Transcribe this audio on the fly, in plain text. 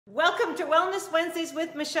Welcome to Wellness Wednesdays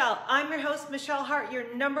with Michelle. I'm your host, Michelle Hart, your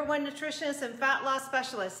 #1 nutritionist and fat loss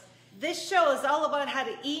specialist. This show is all about how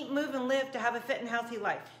to eat, move, and live to have a fit and healthy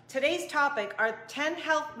life. Today's topic are 10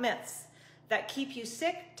 health myths that keep you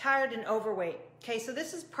sick, tired, and overweight. Okay, so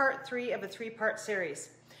this is part 3 of a 3-part series.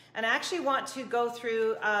 And I actually want to go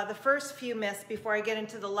through the first few myths before I get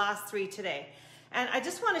into the last 3 today. And I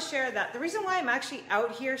just want to share that the reason why I'm actually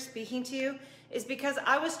out here speaking to you is because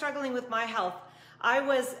I was struggling with my health. I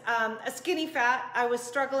was a skinny fat, I was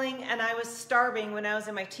struggling, and I was starving when I was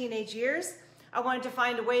in my teenage years. I wanted to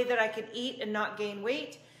find a way that I could eat and not gain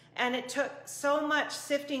weight. And it took so much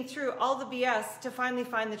sifting through all the BS to finally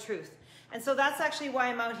find the truth. And so that's actually why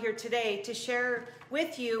I'm out here today, to share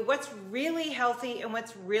with you what's really healthy and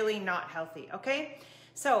what's really not healthy, okay?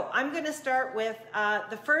 So I'm gonna start with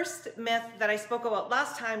the first myth that I spoke about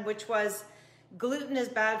last time, which was gluten is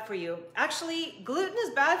bad for you. Actually, gluten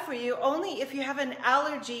is bad for you only if you have an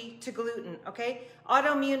allergy to gluten, okay?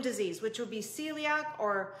 Autoimmune disease, which would be celiac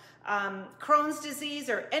or Crohn's disease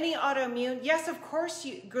or any autoimmune. Yes, of course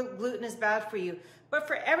gluten is bad for you, but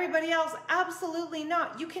for everybody else, absolutely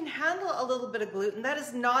not. You can handle a little bit of gluten. That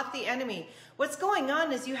is not the enemy. What's going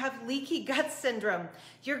on is you have leaky gut syndrome.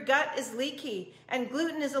 Your gut is leaky, and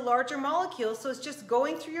gluten is a larger molecule, so it's just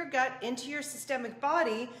going through your gut into your systemic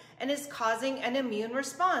body and is causing an immune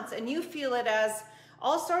response. And you feel it as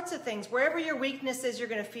all sorts of things. Wherever your weakness is, you're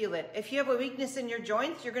gonna feel it. If you have a weakness in your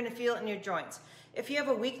joints, you're gonna feel it in your joints. If you have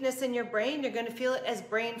a weakness in your brain, you're gonna feel it as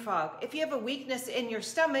brain fog. If you have a weakness in your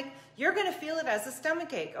stomach, you're gonna feel it as a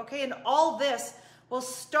stomach ache, okay? And all this will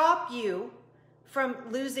stop you from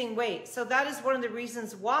losing weight. So that is one of the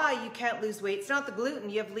reasons why you can't lose weight. It's not the gluten,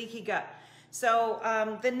 you have leaky gut. So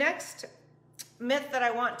the next myth that I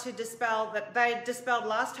want to dispel, that I dispelled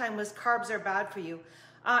last time, was carbs are bad for you.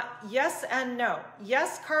 Yes and no.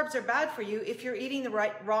 Yes, carbs are bad for you if you're eating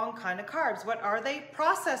the wrong kind of carbs. What are they?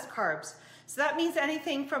 Processed carbs. So that means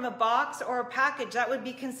anything from a box or a package that would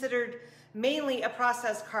be considered mainly a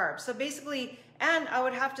processed carb. So basically, and I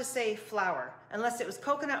would have to say flour, unless it was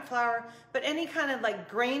coconut flour, but any kind of like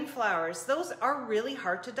grain flours, those are really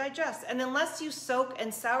hard to digest. And unless you soak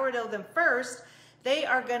and sourdough them first, they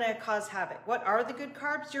are gonna cause havoc. What are the good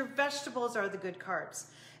carbs? Your vegetables are the good carbs.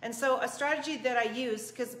 And so a strategy that I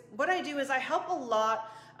use, because what I do is I help a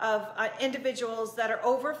lot of individuals that are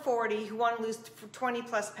over 40 who want to lose 20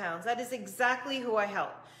 plus pounds. That is exactly who I help.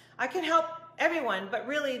 I can help everyone, but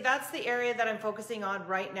really that's the area that I'm focusing on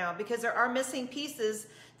right now, because there are missing pieces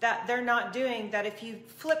that they're not doing, that if you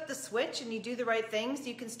flip the switch and you do the right things,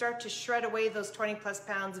 you can start to shred away those 20 plus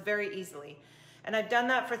pounds very easily. And I've done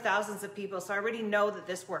that for thousands of people, so I already know that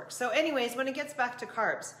this works. So anyways, when it gets back to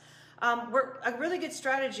carbs, a really good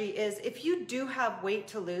strategy is if you do have weight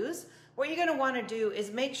to lose, what you're gonna wanna do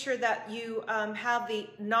is make sure that you have the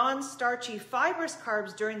non-starchy fibrous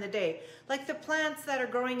carbs during the day, like the plants that are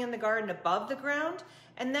growing in the garden above the ground.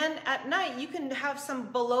 And then at night, you can have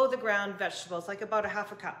some below the ground vegetables, like about a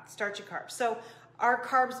half a cup starchy carbs. So are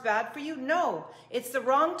carbs bad for you? No, it's the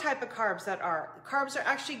wrong type of carbs that are. Carbs are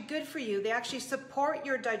actually good for you. They actually support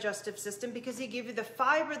your digestive system because they give you the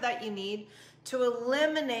fiber that you need to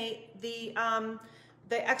eliminate the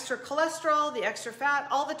extra cholesterol, the extra fat,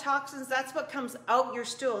 all the toxins. That's what comes out your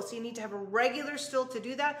stool. So you need to have a regular stool to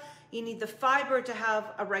do that. You need the fiber to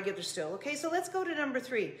have a regular stool. Okay, so let's go to number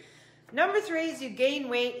 3. Number 3 is you gain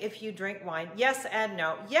weight if you drink wine. Yes and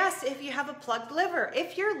no. Yes, if you have a plugged liver.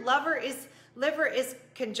 If your liver is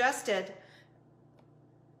congested,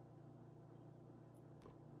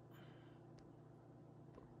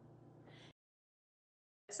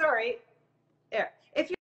 if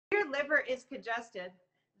your liver is congested,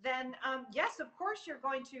 then yes, of course you're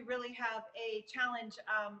going to really have a challenge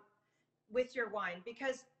with your wine,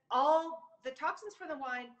 because all the toxins from the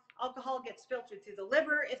wine, alcohol gets filtered through the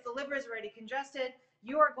liver. If the liver is already congested,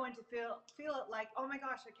 you are going to feel it like, oh my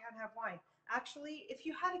gosh, I can't have wine. Actually, if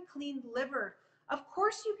you had a clean liver, of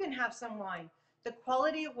course you can have some wine. The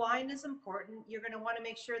quality of wine is important. You're going to want to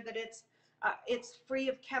make sure that it's free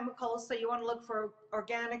of chemicals, so you want to look for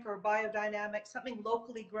organic or biodynamic, something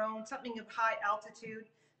locally grown, something of high altitude.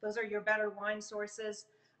 Those are your better wine sources.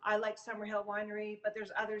 I like Summerhill Winery, but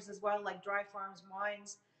there's others as well, like Dry Farms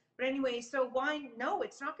Wines. But anyway, so wine, no,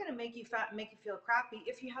 it's not going to make you fat and make you feel crappy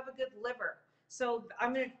if you have a good liver. So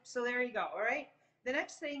so there you go, all right? The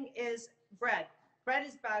next thing is bread. Bread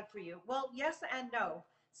is bad for you. Well, yes and no.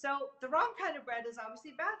 So the wrong kind of bread is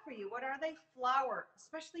obviously bad for you. What are they? Flour,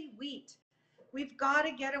 especially wheat. We've got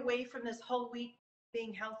to get away from this whole wheat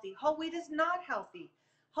being healthy. Whole wheat is not healthy.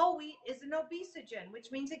 Whole wheat is an obesogen, which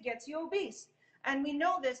means it gets you obese. And we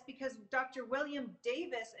know this because Dr. William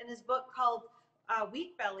Davis, in his book called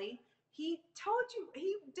wheat belly, he told you,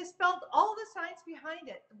 he dispelled all the science behind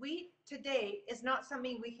it. Wheat today is not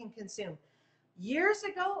something we can consume. Years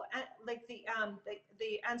ago, like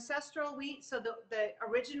the ancestral wheat, so the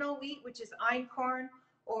original wheat, which is einkorn,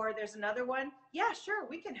 or there's another one. Yeah, sure,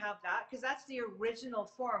 we can have that because that's the original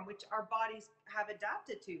form which our bodies have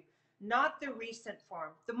adapted to, not the recent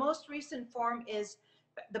form. The most recent form is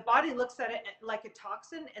the body looks at it like a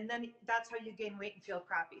toxin, and then that's how you gain weight and feel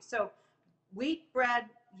crappy. So wheat bread,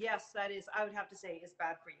 yes, that is, I would have to say, is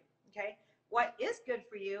bad for you. Okay. What is good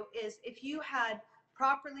for you is if you had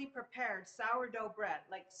properly prepared sourdough bread,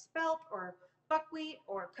 like spelt or buckwheat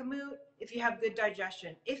or kamut, if you have good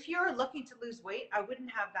digestion. If you're looking to lose weight, I wouldn't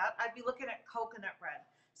have that. I'd be looking at coconut bread.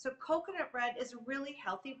 So coconut bread is really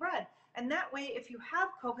healthy bread. And that way, if you have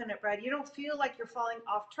coconut bread, you don't feel like you're falling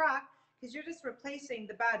off track because you're just replacing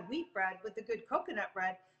the bad wheat bread with the good coconut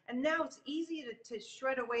bread. And now it's easy to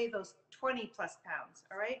shred away those 20 plus pounds.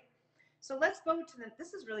 All right. So let's go to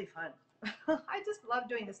this is really fun. I just love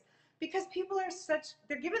doing this because people are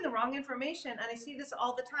they're given the wrong information. And I see this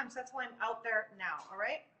all the time. So that's why I'm out there now. All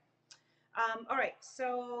right. All right.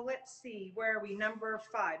 So let's see, where are we? Number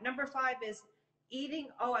 5. Number 5 is eating.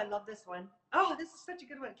 Oh, I love this one. Oh, this is such a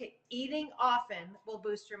good one. Okay. Eating often will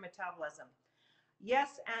boost your metabolism.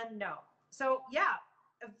 Yes and no. So yeah,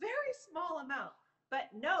 a very small amount, but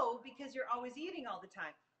no, because you're always eating all the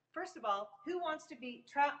time. First of all, who wants to be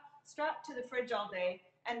strapped to the fridge all day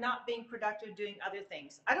and not being productive doing other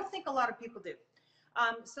things? I don't think a lot of people do.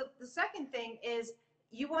 So the second thing is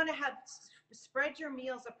you want to spread your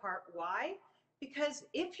meals apart. Why? Because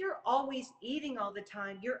if you're always eating all the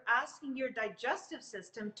time, you're asking your digestive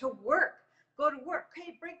system to work. Go to work.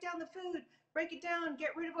 Okay, break down the food, break it down, get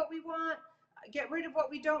rid of what we want, get rid of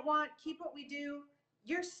what we don't want, keep what we do.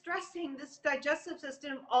 You're stressing this digestive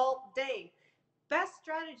system all day. Best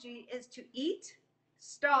strategy is to eat,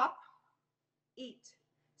 stop, eat.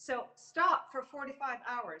 So stop for 4 to 5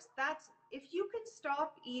 hours. That's, if you can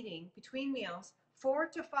stop eating between meals 4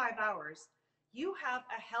 to 5 hours, you have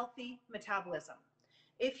a healthy metabolism.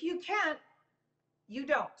 If you can't, you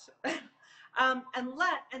don't.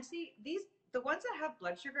 And see, the ones that have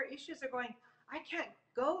blood sugar issues are going, I can't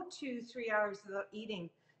go 2-3 hours without eating.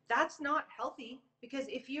 That's not healthy, because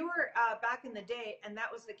if you were back in the day and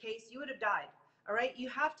that was the case, you would have died. All right. You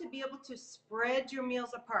have to be able to spread your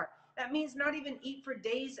meals apart. That means not even eat for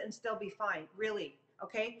days and still be fine, really.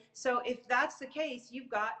 Okay. So if that's the case, you've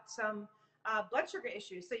got some blood sugar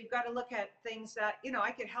issues. So you've got to look at things that,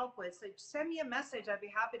 I could help with. So send me a message. I'd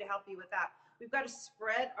be happy to help you with that. We've got to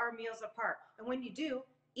spread our meals apart. And when you do,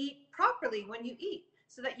 eat properly when you eat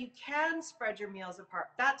so that you can spread your meals apart.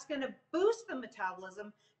 That's going to boost the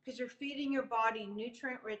metabolism because you're feeding your body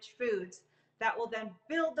nutrient-rich foods that will then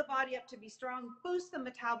build the body up to be strong, boost the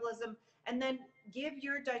metabolism, and then give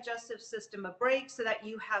your digestive system a break so that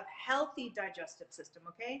you have healthy digestive system,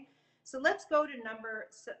 okay? So let's go to number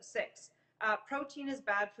 6. Protein is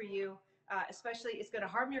bad for you, especially it's going to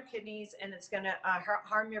harm your kidneys and it's going to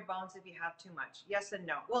harm your bones if you have too much. Yes and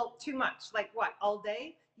no. Well, too much, like what, all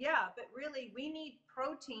day? Yeah, but really we need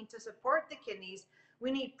protein to support the kidneys.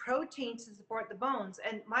 We need protein to support the bones.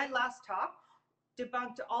 And my last talk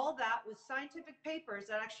debunked all that with scientific papers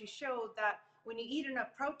that actually showed that when you eat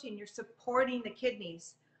enough protein, you're supporting the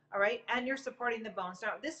kidneys, all right, and you're supporting the bones.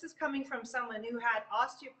 Now, this is coming from someone who had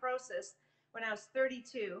osteoporosis when I was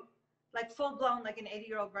 32, like full-blown, like an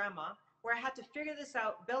 80-year-old grandma, where I had to figure this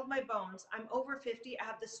out, build my bones. I'm over 50. I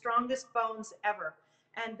have the strongest bones ever.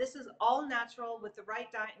 And this is all natural with the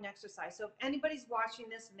right diet and exercise. So if anybody's watching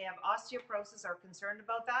this and they have osteoporosis or are concerned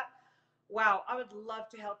about that, wow, I would love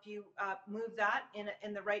to help you move that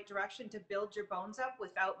in the right direction to build your bones up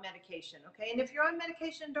without medication, okay? And if you're on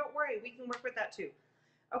medication, don't worry, we can work with that too.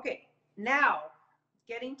 Okay, now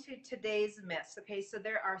getting to today's myths, okay? So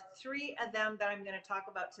there are 3 of them that I'm gonna talk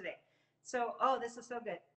about today. So, oh, this is so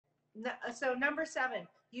good. So number 7,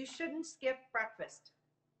 you shouldn't skip breakfast.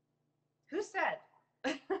 Who said?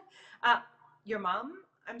 Your mom?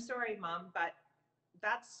 I'm sorry, mom, but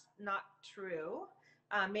that's not true.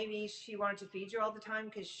 Maybe she wanted to feed you all the time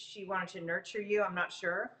because she wanted to nurture you. I'm not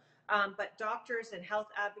sure. But doctors and health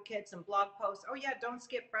advocates and blog posts, oh yeah, don't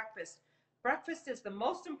skip breakfast. Breakfast is the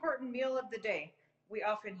most important meal of the day. We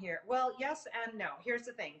often hear, well, yes and no. Here's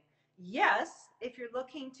the thing. Yes, if you're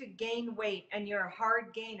looking to gain weight and you're a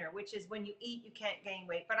hard gainer, which is when you eat, you can't gain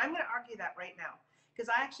weight. But I'm going to argue that right now because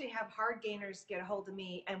I actually have hard gainers get a hold of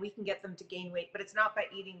me and we can get them to gain weight, but it's not by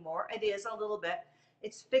eating more. It is a little bit.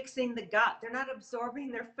 It's fixing the gut. They're not absorbing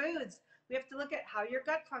their foods. We have to look at how your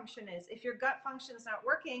gut function is. If your gut function is not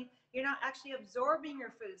working, you're not actually absorbing your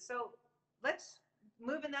food. So let's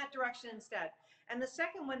move in that direction instead. And the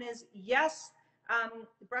second one is, yes,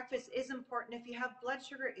 breakfast is important if you have blood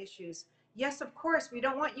sugar issues. Yes, of course, we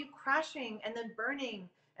don't want you crashing and then burning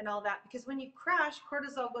and all that, because when you crash,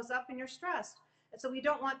 cortisol goes up and you're stressed. And so we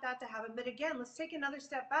don't want that to happen. But again, let's take another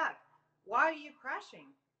step back. Why are you crashing?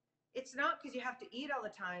 It's not because you have to eat all the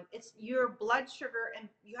time. It's your blood sugar, and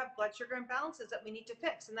you have blood sugar imbalances that we need to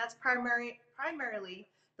fix. And that's primarily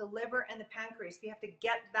the liver and the pancreas. We have to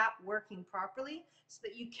get that working properly so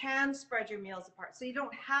that you can spread your meals apart. So you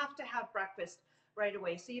don't have to have breakfast right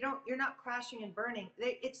away. So you're not crashing and burning.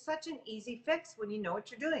 It's such an easy fix when you know what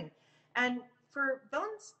you're doing. And for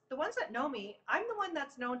the ones that know me, I'm the one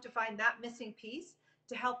that's known to find that missing piece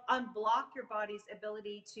to help unblock your body's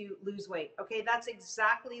ability to lose weight. Okay, that's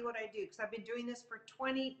exactly what I do, because I've been doing this for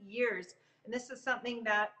 20 years, and this is something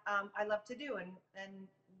that I love to do, and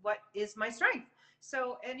what is my strength.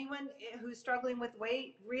 So anyone who's struggling with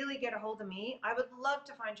weight, really get a hold of me. I would love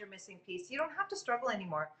to find your missing piece. You don't have to struggle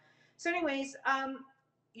anymore. So anyways,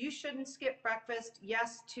 you shouldn't skip breakfast.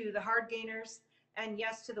 Yes to the hard gainers, and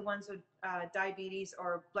yes to the ones with diabetes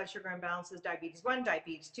or blood sugar imbalances, diabetes 1,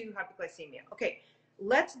 diabetes 2, hypoglycemia. Okay.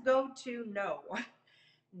 Let's go to no.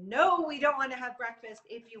 No, we don't want to have breakfast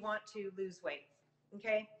if you want to lose weight.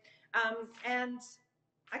 Okay. And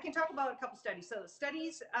I can talk about a couple studies. So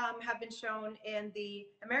studies have been shown in the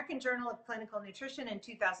American Journal of Clinical Nutrition in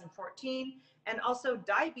 2014, and also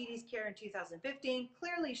Diabetes Care in 2015,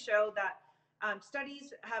 clearly show that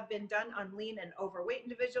studies have been done on lean and overweight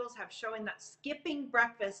individuals have shown that skipping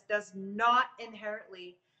breakfast does not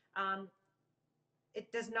inherently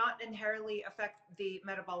affect the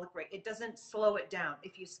metabolic rate. It doesn't slow it down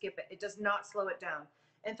if you skip it. It does not slow it down.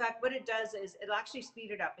 In fact, what it does is it'll actually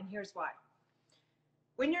speed it up, and here's why.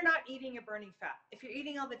 When you're not eating, you're burning fat. If you're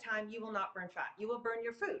eating all the time, you will not burn fat. You will burn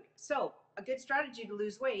your food. So a good strategy to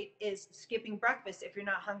lose weight is skipping breakfast if you're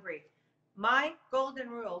not hungry. My golden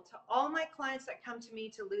rule to all my clients that come to me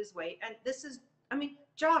to lose weight, and this is,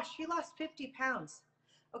 Josh, he lost 50 pounds,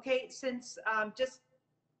 okay, since just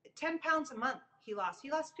 10 pounds a month. He lost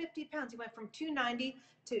 50 pounds. He went from 290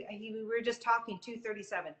 to, we were just talking,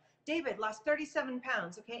 237. David lost 37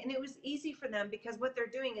 pounds, okay? And it was easy for them because what they're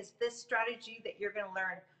doing is this strategy that you're going to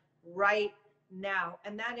learn right now.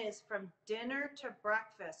 And that is from dinner to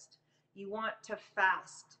breakfast, you want to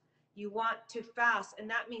fast. You want to fast, and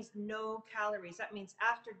that means no calories. That means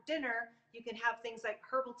after dinner, you can have things like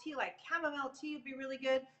herbal tea, like chamomile tea would be really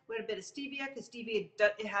good with a bit of stevia, because stevia,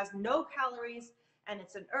 it has no calories, and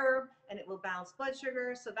it's an herb, and it will balance blood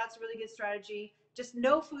sugar. So that's a really good strategy. Just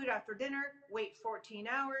no food after dinner. Wait 14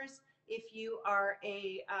 hours. If you are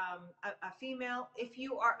a female, if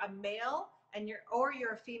you are a male and you're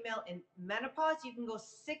a female in menopause, you can go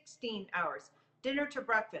 16 hours. Dinner to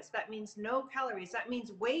breakfast. That means no calories. That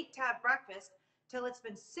means wait to have breakfast till it's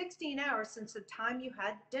been 16 hours since the time you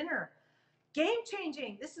had dinner. Game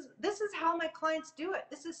changing. This is how my clients do it.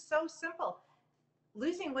 This is so simple.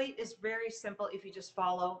 Losing weight is very simple if you just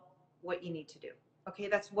follow what you need to do. Okay,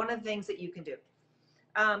 that's one of the things that you can do.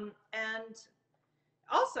 And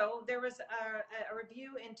also, there was a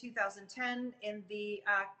review in 2010 in the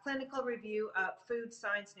Clinical Review of Food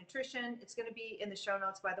Science Nutrition. It's going to be in the show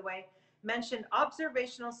notes, by the way. Mentioned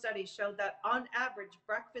observational studies showed that on average,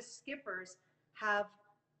 breakfast skippers have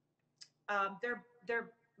their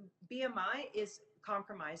BMI is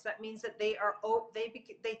compromised. That means that they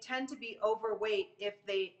tend to be overweight if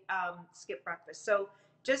they skip breakfast. So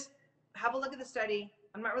just have a look at the study.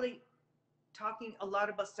 I'm not really talking a lot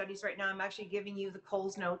about studies right now. I'm actually giving you the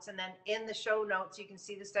Coles notes, and then in the show notes you can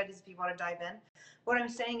see the studies if you want to dive in. What I'm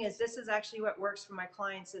saying is this is actually what works for my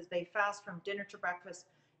clients is they fast from dinner to breakfast,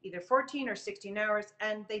 either 14 or 16 hours,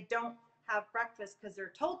 and they don't have breakfast because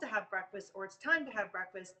they're told to have breakfast or it's time to have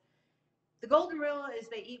breakfast. The golden rule is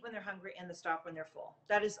they eat when they're hungry and they stop when they're full.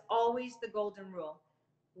 That is always the golden rule.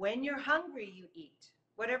 When you're hungry, you eat.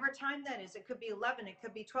 Whatever time that is. It could be 11, it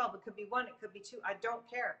could be 12, it could be 1, it could be 2. I don't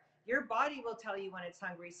care. Your body will tell you when it's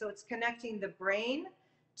hungry. So it's connecting the brain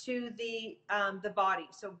to the body.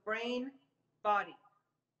 So brain, body.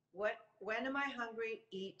 When am I hungry?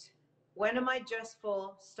 Eat. When am I just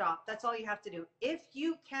full? Stop. That's all you have to do. If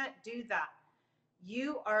you can't do that,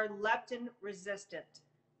 you are leptin resistant.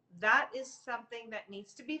 That is something that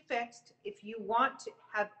needs to be fixed if you want to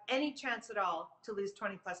have any chance at all to lose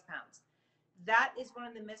 20 plus pounds. That is one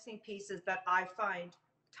of the missing pieces that I find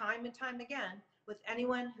time and time again with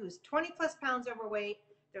anyone who's 20 plus pounds overweight.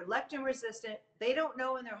 They're leptin resistant. They don't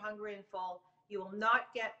know when they're hungry and full. You will not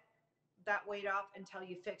get that weight off until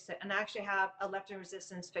you fix it. And I actually have a leptin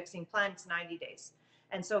resistance fixing plan. It's 90 days.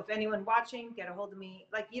 And so if anyone watching, get a hold of me.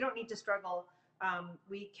 Like, you don't need to struggle.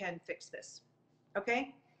 We can fix this.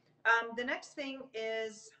 Okay. The next thing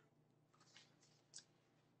is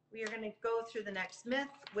we are going to go through the next myth,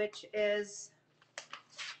 which is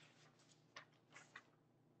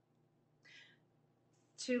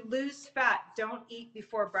to lose fat, don't eat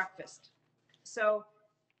before breakfast. So,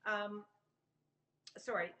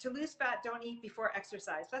 sorry, to lose fat, don't eat before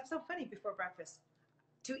exercise. That's so funny, before breakfast.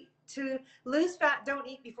 To lose fat, don't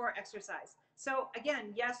eat before exercise. So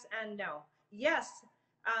again, yes and no. Yes,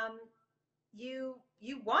 you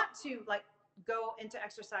want to like go into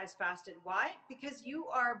exercise fasted. Why? Because you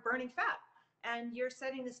are burning fat and you're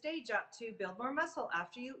setting the stage up to build more muscle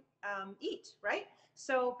after you eat, right?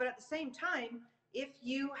 So, but at the same time, if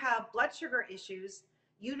you have blood sugar issues,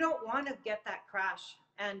 you don't want to get that crash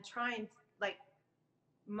and try and like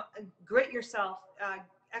grit yourself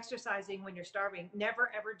exercising when you're starving.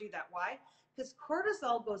 Never ever do that. Why? Because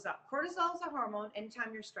cortisol goes up. Cortisol is a hormone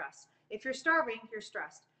anytime you're stressed. If you're starving, you're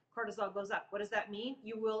stressed. Cortisol goes up. What does that mean?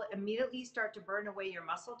 You will immediately start to burn away your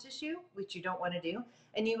muscle tissue, which you don't want to do,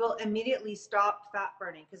 and you will immediately stop fat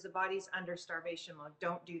burning because the body's under starvation mode.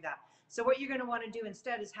 Don't do that. So what you're going to want to do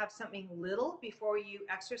instead is have something little before you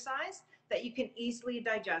exercise that you can easily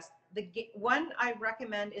digest. The one I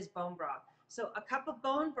recommend is bone broth. So a cup of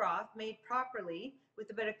bone broth made properly with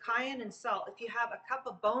a bit of cayenne and salt. If you have a cup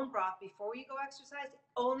of bone broth before you go exercise,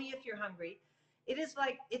 only if you're hungry, it is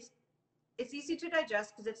like, it's easy to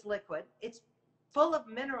digest because it's liquid. It's full of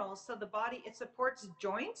minerals, so the body, it supports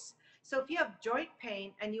joints. So if you have joint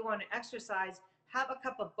pain and you want to exercise, have a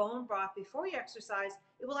cup of bone broth before you exercise.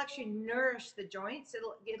 It will actually nourish the joints.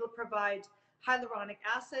 It'll provide hyaluronic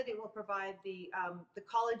acid. It will provide the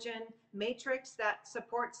collagen matrix that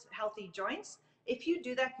supports healthy joints. If you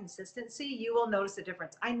do that consistency, you will notice a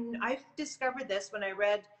difference. I've discovered this when I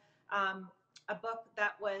read a book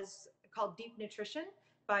that was called Deep Nutrition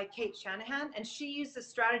by Kate Shanahan, and she used the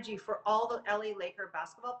strategy for all the LA Laker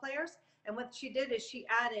basketball players. And what she did is she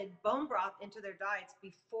added bone broth into their diets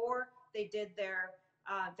before they did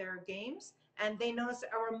their games, and they noticed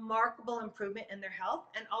a remarkable improvement in their health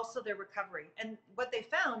and also their recovery. And what they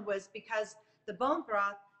found was because the bone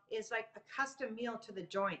broth is like a custom meal to the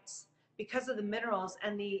joints because of the minerals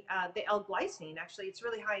and the L-glycine. Actually, it's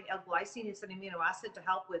really high in L-glycine. It's an amino acid to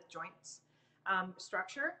help with joints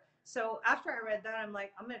structure. So after I read that, I'm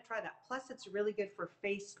like, I'm going to try that. Plus, it's really good for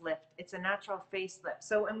facelift. It's a natural facelift.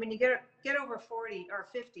 So, and when you get over 40 or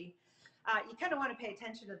 50, you kind of want to pay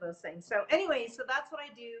attention to those things. So anyway, so that's what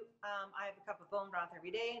I do. I have a cup of bone broth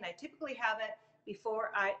every day, and I typically have it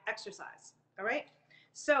before I exercise. All right.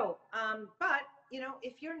 So, but you know,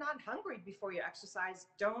 if you're not hungry before you exercise,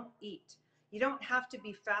 don't eat. You don't have to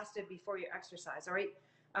be fasted before you exercise. All right.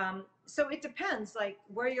 So it depends like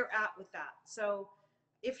where you're at with that. So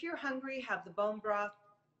if you're hungry, have the bone broth.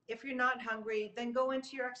 If you're not hungry, then go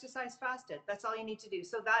into your exercise fasted. That's all you need to do.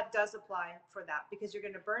 So that does apply for that because you're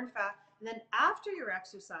going to burn fat. And then after your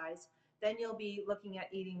exercise, then you'll be looking at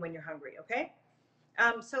eating when you're hungry, okay?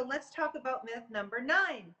 So let's talk about myth number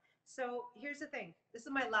 9. So here's the thing. This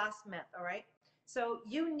is my last myth, all right? So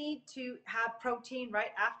you need to have protein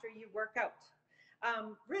right after you work out.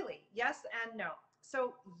 Really, yes and no.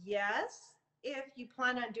 So yes, if you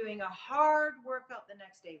plan on doing a hard workout the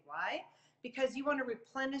next day. Why? Because you want to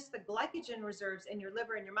replenish the glycogen reserves in your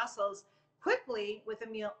liver and your muscles quickly with a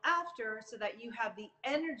meal after so that you have the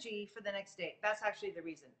energy for the next day. That's actually the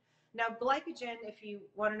reason. Now, glycogen, if you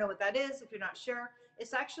want to know what that is, if you're not sure,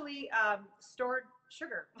 it's actually stored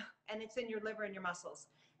sugar and it's in your liver and your muscles.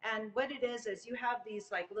 And what it is you have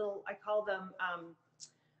these like little, I call them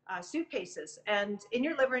suitcases, and in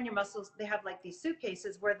your liver and your muscles they have like these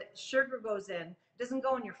suitcases where the sugar goes in. It doesn't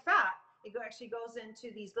go in your fat, it actually goes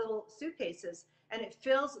into these little suitcases, and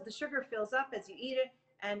the sugar fills up as you eat it,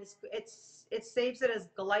 and it saves it as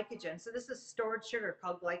glycogen. So this is stored sugar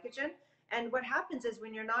called glycogen, and what happens is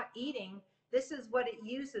when you're not eating, this is what it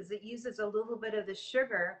uses a little bit of the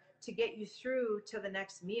sugar to get you through to the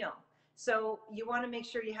next meal. So you want to make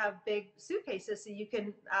sure you have big suitcases so you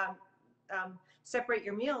can separate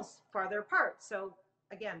your meals farther apart. So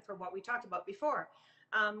again, for what we talked about before.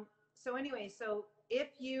 So anyway, so if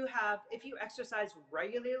you exercise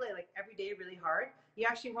regularly, like every day really hard, you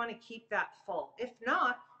actually want to keep that full. If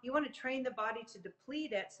not, you want to train the body to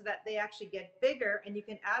deplete it so that they actually get bigger and you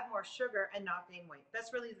can add more sugar and not gain weight.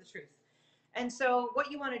 That's really the truth. And so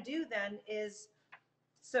what you want to do then is,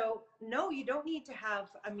 so no, you don't need to have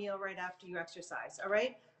a meal right after you exercise, all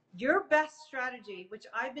right? Your best strategy, which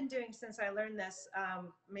I've been doing since I learned this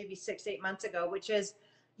maybe 6-8 months ago, which is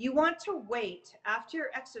you want to wait after your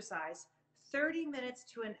exercise 30 minutes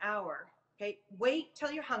to an hour. Okay, wait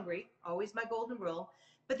till you're hungry, always my golden rule.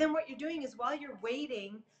 But then what you're doing is while you're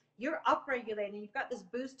waiting, you're upregulating. You've got this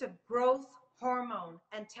boost of growth hormone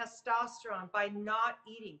and testosterone by not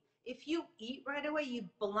eating. If you eat right away, you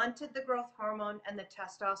blunted the growth hormone and the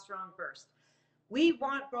testosterone burst. We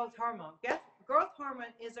want growth hormone. Growth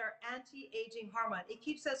hormone is our anti-aging hormone. It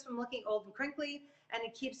keeps us from looking old and crinkly, and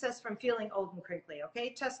it keeps us from feeling old and crinkly,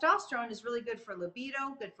 okay? Testosterone is really good for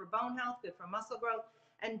libido, good for bone health, good for muscle growth,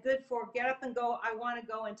 and good for get up and go, I want to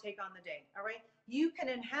go and take on the day, all right? You can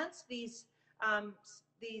enhance these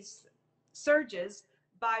surges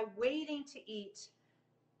by waiting to eat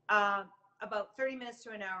about 30 minutes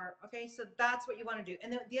to an hour, okay? So that's what you want to do.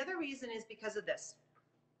 And the other reason is because of this.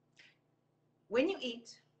 When you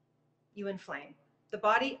eat, you inflame. The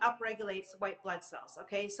body upregulates white blood cells,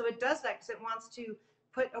 okay? So it does that because it wants to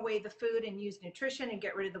put away the food and use nutrition and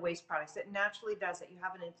get rid of the waste products. It naturally does it. You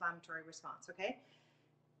have an inflammatory response, okay?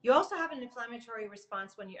 You also have an inflammatory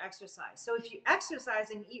response when you exercise. So if you exercise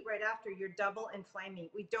and eat right after, you're double inflaming.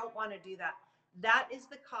 We don't want to do that. That is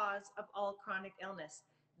the cause of all chronic illness.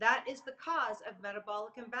 That is the cause of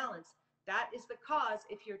metabolic imbalance. That is the cause,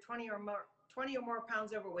 if you're 20 or more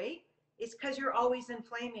pounds overweight, it's because you're always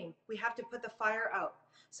inflaming. We have to put the fire out.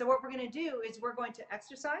 So what we're going to do is we're going to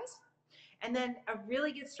exercise. And then a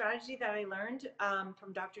really good strategy that I learned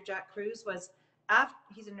from Dr. Jack Cruz was,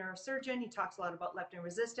 he's a neurosurgeon. He talks a lot about leptin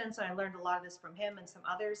resistance. And I learned a lot of this from him and some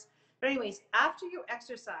others. But anyways, after you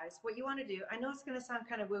exercise, what you want to do, I know it's going to sound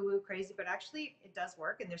kind of woo-woo crazy, but actually it does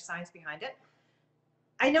work and there's science behind it.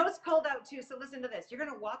 I know it's cold out too, so listen to this. You're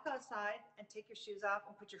going to walk outside and take your shoes off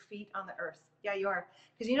and put your feet on the earth. Yeah, you are.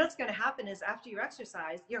 Because you know what's going to happen is after you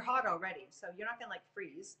exercise, you're hot already, so you're not going to like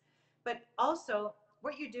freeze. But also,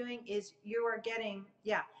 what you're doing is you are getting,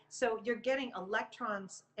 so you're getting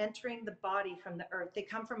electrons entering the body from the earth. They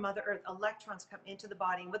come from Mother Earth. Electrons come into the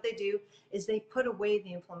body, and what they do is they put away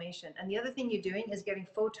the inflammation. And the other thing you're doing is getting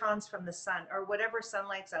photons from the sun or whatever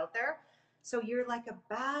sunlight's out there. So you're like a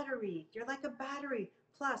battery. You're like a battery.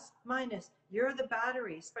 Plus, minus, you're the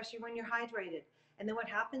battery, especially when you're hydrated. And then what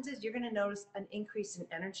happens is you're going to notice an increase in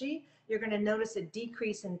energy. You're going to notice a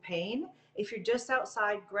decrease in pain. If you're just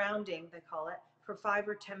outside grounding, they call it, for 5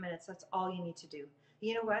 or 10 minutes, that's all you need to do.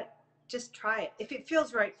 You know what? Just try it. If it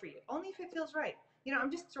feels right for you, only if it feels right. You know,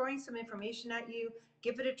 I'm just throwing some information at you.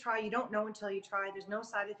 Give it a try. You don't know until you try. There's no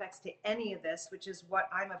side effects to any of this, which is what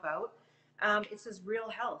I'm about. This is real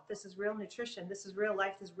health. This is real nutrition. This is real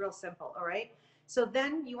life. This is real simple. All right. So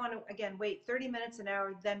then you want to, again, wait 30 minutes, an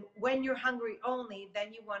hour. Then when you're hungry only,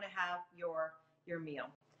 then you want to have your meal.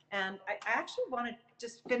 And I actually want to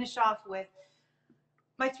just finish off with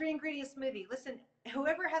my 3-ingredient smoothie. Listen,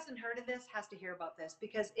 whoever hasn't heard of this has to hear about this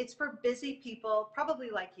because it's for busy people, probably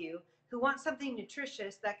like you, who want something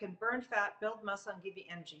nutritious that can burn fat, build muscle, and give you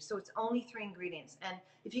energy. So it's only 3 ingredients. And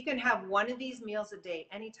if you can have one of these meals a day,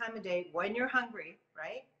 any time of day, when you're hungry,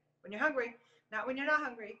 right? When you're hungry, not when you're not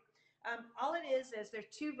hungry. All it is there are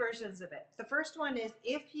 2 versions of it. The first one is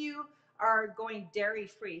if you are going dairy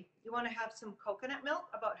free, you want to have some coconut milk,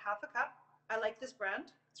 about half a cup. I like this brand.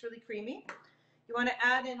 It's really creamy. You want to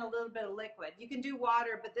add in a little bit of liquid. You can do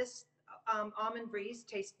water, but this almond breeze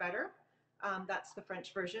tastes better. That's the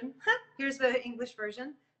French version. Here's the English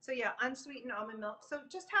version. So yeah, unsweetened almond milk. So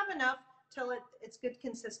just have enough till it's good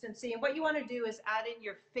consistency. And what you want to do is add in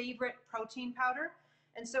your favorite protein powder.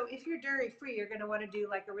 And so if you're dairy free, you're going to want to do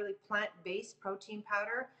like a really plant-based protein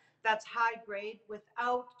powder that's high grade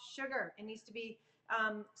without sugar. It needs to be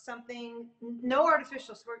something, no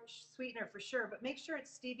artificial sweetener for sure, but make sure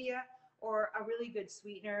it's stevia or a really good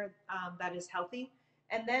sweetener that is healthy.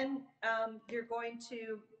 And then you're going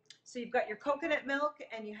to, so you've got your coconut milk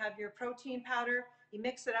and you have your protein powder, you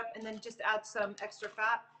mix it up and then just add some extra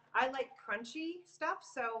fat. I like crunchy stuff,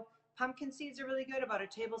 so pumpkin seeds are really good, about a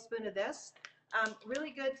tablespoon of this.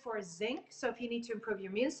 Really good for zinc, so if you need to improve your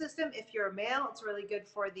immune system, if you're a male, it's really good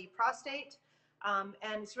for the prostate,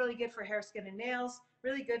 and it's really good for hair, skin, and nails,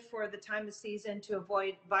 really good for the time of season to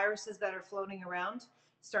avoid viruses that are floating around,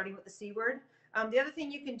 starting with the C word. The other thing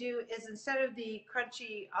you can do is instead of the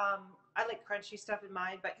crunchy, I like crunchy stuff in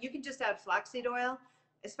mine, but you can just add flaxseed oil,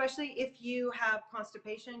 especially if you have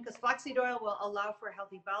constipation, because flaxseed oil will allow for a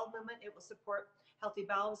healthy bowel movement. It will support healthy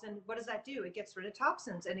bowels. And what does that do? It gets rid of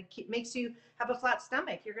toxins and it makes you have a flat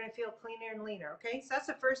stomach. You're going to feel cleaner and leaner. Okay. So that's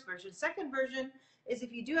the first version. Second version is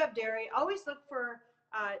if you do have dairy, always look for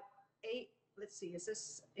let's see, is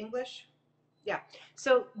this English? Yeah.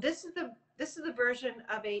 So this is the version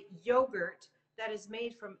of a yogurt that is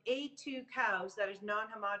made from A2 cows that is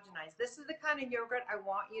non-homogenized. This is the kind of yogurt I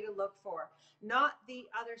want you to look for, not the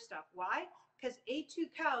other stuff. Why? Because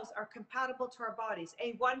A2 cows are compatible to our bodies.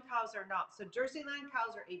 A1 cows are not. So Jersey Land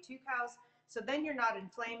cows are A2 cows. So then you're not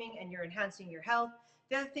inflaming and you're enhancing your health.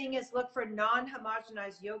 The other thing is look for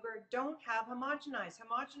non-homogenized yogurt. Don't have homogenized.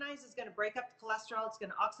 Homogenized is going to break up the cholesterol. It's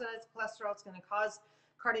going to oxidize the cholesterol. It's going to cause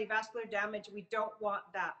cardiovascular damage. We don't want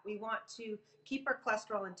that. We want to keep our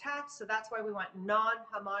cholesterol intact. So that's why we want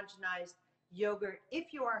non-homogenized yogurt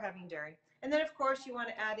if you are having dairy. And then of course you want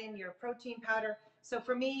to add in your protein powder. So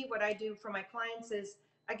for me, what I do for my clients is,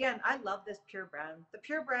 again, I love this Pure brand. The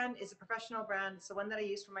Pure brand is a professional brand. It's the one that I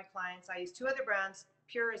use for my clients. I use 2 other brands.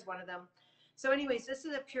 Pure is one of them. So anyways, this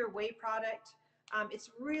is a Pure whey product.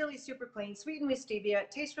 It's really super clean, sweetened with stevia.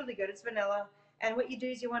 It tastes really good. It's vanilla. And what you do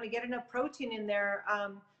is you want to get enough protein in there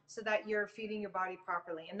so that you're feeding your body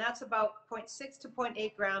properly. And that's about 0.6 to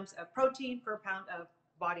 0.8 grams of protein per pound of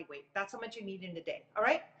body weight. That's how much you need in a day. All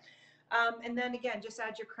right. And then again, just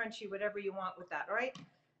add your crunchy, whatever you want with that. All right.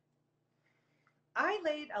 I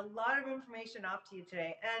laid a lot of information off to you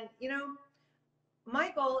today. And, you know,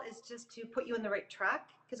 my goal is just to put you in the right track,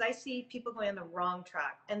 because I see people going on the wrong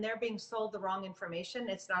track and they're being sold the wrong information.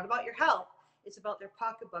 It's not about your health. It's about their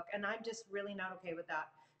pocketbook. And I'm just really not okay with that.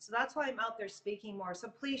 So that's why I'm out there speaking more. So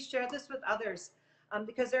please share this with others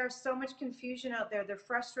because there's so much confusion out there. They're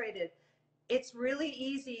frustrated. It's really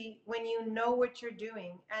easy when you know what you're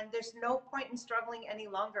doing, and there's no point in struggling any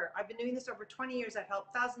longer. I've been doing this over 20 years. I've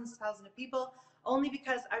helped thousands of people only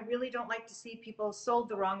because I really don't like to see people sold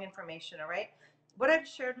the wrong information, all right? What I've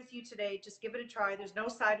shared with you today, just give it a try. There's no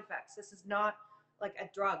side effects. This is not like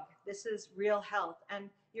a drug. This is real health. And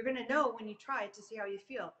you're going to know when you try it to see how you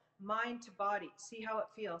feel. Mind to body, see how it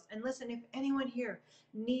feels. And listen, if anyone here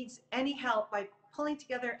needs any help by pulling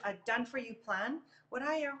together a done-for-you plan, would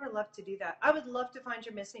I ever love to do that? I would love to find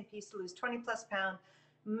your missing piece to lose 20+ pounds,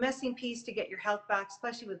 missing piece to get your health back,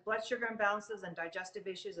 especially with blood sugar imbalances and digestive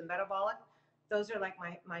issues and metabolic. Those are like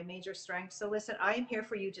my major strengths. So listen, I am here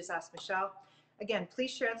for you. Just ask Michelle. Again, please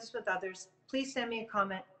share this with others. Please send me a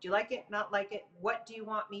comment. Do you like it? Not like it? What do you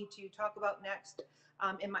want me to talk about next?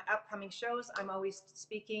 In my upcoming shows, I'm always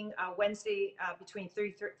speaking Wednesday between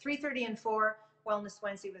 3:30 and 4, Wellness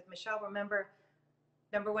Wednesday with Michelle. Remember,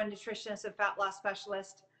 #1 nutritionist and fat loss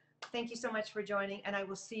specialist. Thank you so much for joining, and I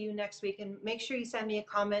will see you next week. And make sure you send me a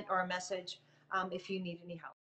comment or a message if you need any help.